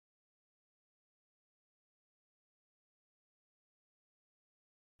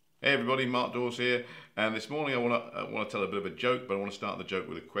Hey everybody, Mark Dawes here, and this morning I want to tell a bit of a joke, but I want to start the joke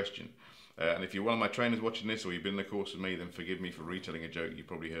with a question. And if you're one of my trainers watching this, or you've been in the course with me, then forgive me for retelling a joke you've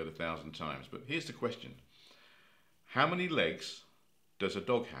probably heard 1,000 times. But here's the question: how many legs does a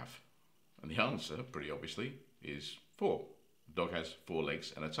dog have? And the answer, pretty obviously, is 4. The dog has 4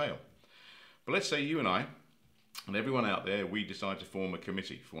 legs and a tail. But let's say you and I, and everyone out there, we decide to form a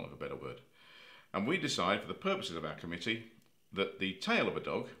committee, for want of a better word, and we decide, for the purposes of our committee, that the tail of a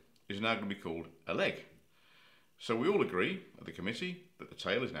dog is now going to be called a leg. So we all agree at the committee that the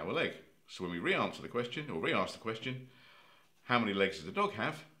tail is now a leg. So when we re-answer the question, or re-ask the question, how many legs does the dog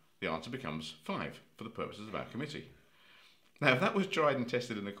have? The answer becomes 5 for the purposes of our committee. Now, if that was tried and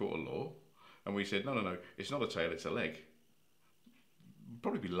tested in the court of law, and we said, no, it's not a tail, it's a leg, we'd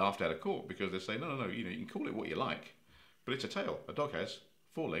probably be laughed out of court, because they say, no, you can call it what you like, but it's a tail. A dog has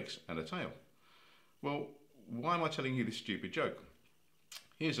 4 legs and a tail. Well, why am I telling you this stupid joke?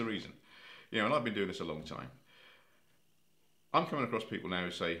 Here's the reason. And I've been doing this a long time. I'm coming across people now who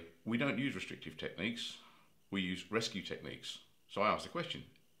say, we don't use restrictive techniques, we use rescue techniques. So I ask the question,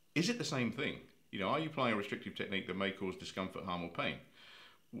 is it the same thing? Are you applying a restrictive technique that may cause discomfort, harm or pain?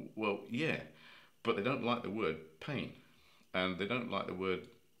 Well, yeah, but they don't like the word pain, and they don't like the word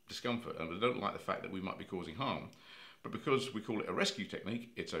discomfort, and they don't like the fact that we might be causing harm. But because we call it a rescue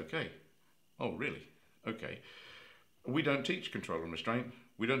technique, it's okay. Oh, really? Okay. We don't teach control and restraint.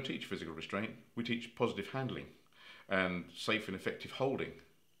 We don't teach physical restraint. We teach positive handling and safe and effective holding.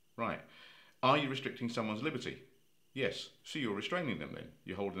 Right. Are you restricting someone's liberty? Yes. So you're restraining them then.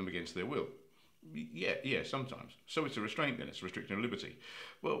 You're holding them against their will. Yeah, sometimes. So it's a restraint then. It's restricting a liberty.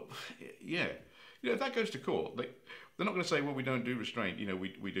 Well, yeah. If that goes to court, they're not going to say, well, we don't do restraint.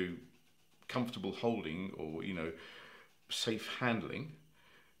 We do comfortable holding or, safe handling.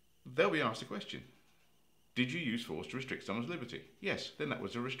 They'll be asked a question. Did you use force to restrict someone's liberty? Yes, then that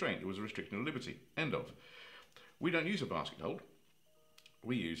was a restraint. It was a restriction of liberty. End of. We don't use a basket hold.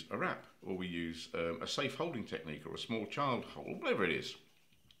 We use a wrap, or we use a safe holding technique, or a small child hold, whatever it is.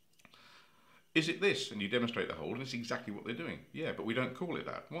 Is it this? And you demonstrate the hold, and it's exactly what they're doing. Yeah, but we don't call it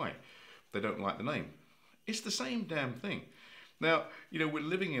that. Why? They don't like the name. It's the same damn thing. Now, we're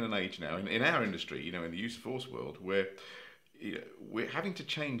living in an age now, in our industry, in the use of force world, where we're having to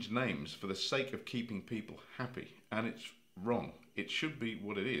change names for the sake of keeping people happy, and it's wrong. It should be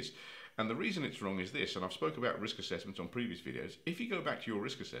what it is. And the reason it's wrong is this, and I've spoken about risk assessments on previous videos. If you go back to your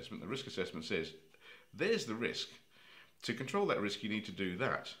risk assessment, the risk assessment says, there's the risk. To control that risk, you need to do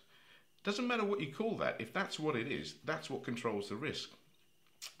that. Doesn't matter what you call that. If that's what it is, that's what controls the risk.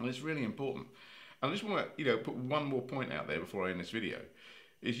 And it's really important. And I just want to put one more point out there before I end this video,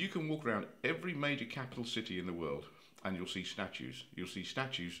 is you can walk around every major capital city in the world, and you'll see statues. You'll see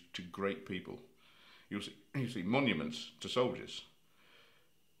statues to great people. You'll see monuments to soldiers.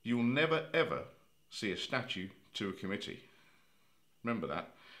 You'll never ever see a statue to a committee. Remember that.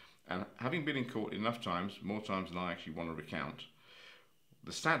 And having been in court enough times, more times than I actually want to recount,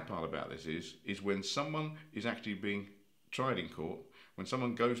 the sad part about this is when someone is actually being tried in court, when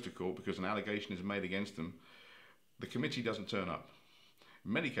someone goes to court because an allegation is made against them, the committee doesn't turn up.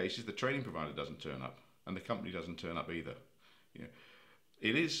 In many cases, the training provider doesn't turn up, and the company doesn't turn up either.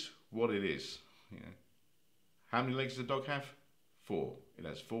 It is what it is. How many legs does a dog have? 4. It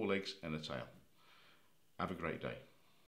has 4 legs and a tail. Have a great day.